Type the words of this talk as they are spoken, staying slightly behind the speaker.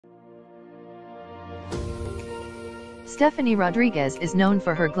Stephanie Rodriguez is known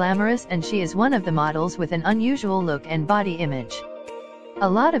for her glamorous, and she is one of the models with an unusual look and body image. A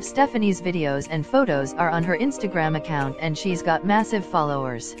lot of Stephanie's videos and photos are on her Instagram account, and she's got massive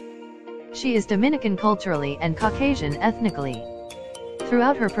followers. She is Dominican culturally and Caucasian ethnically.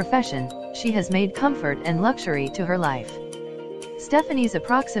 Throughout her profession, she has made comfort and luxury to her life. Stephanie's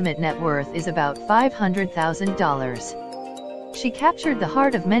approximate net worth is about $500,000. She captured the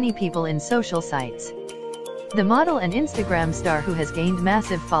heart of many people in social sites. The model and Instagram star who has gained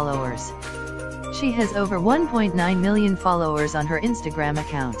massive followers. She has over 1.9 million followers on her Instagram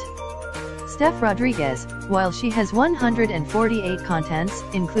account. Steph Rodriguez, while she has 148 contents,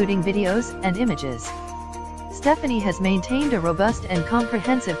 including videos and images. Stephanie has maintained a robust and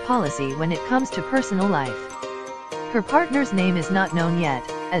comprehensive policy when it comes to personal life. Her partner's name is not known yet,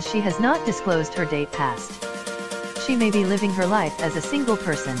 as she has not disclosed her date past. She may be living her life as a single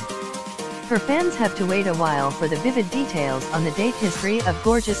person. Her fans have to wait a while for the vivid details on the date history of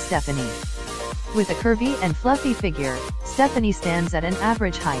gorgeous Stephanie. With a curvy and fluffy figure, Stephanie stands at an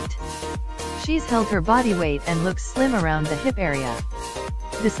average height. She's held her body weight and looks slim around the hip area.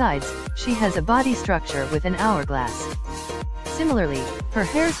 Besides, she has a body structure with an hourglass. Similarly, her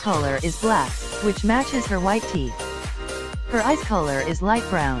hair's color is black, which matches her white teeth. Her eyes color is light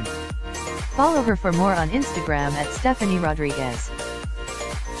brown. Follow her for more on Instagram at Stephanie Rodriguez.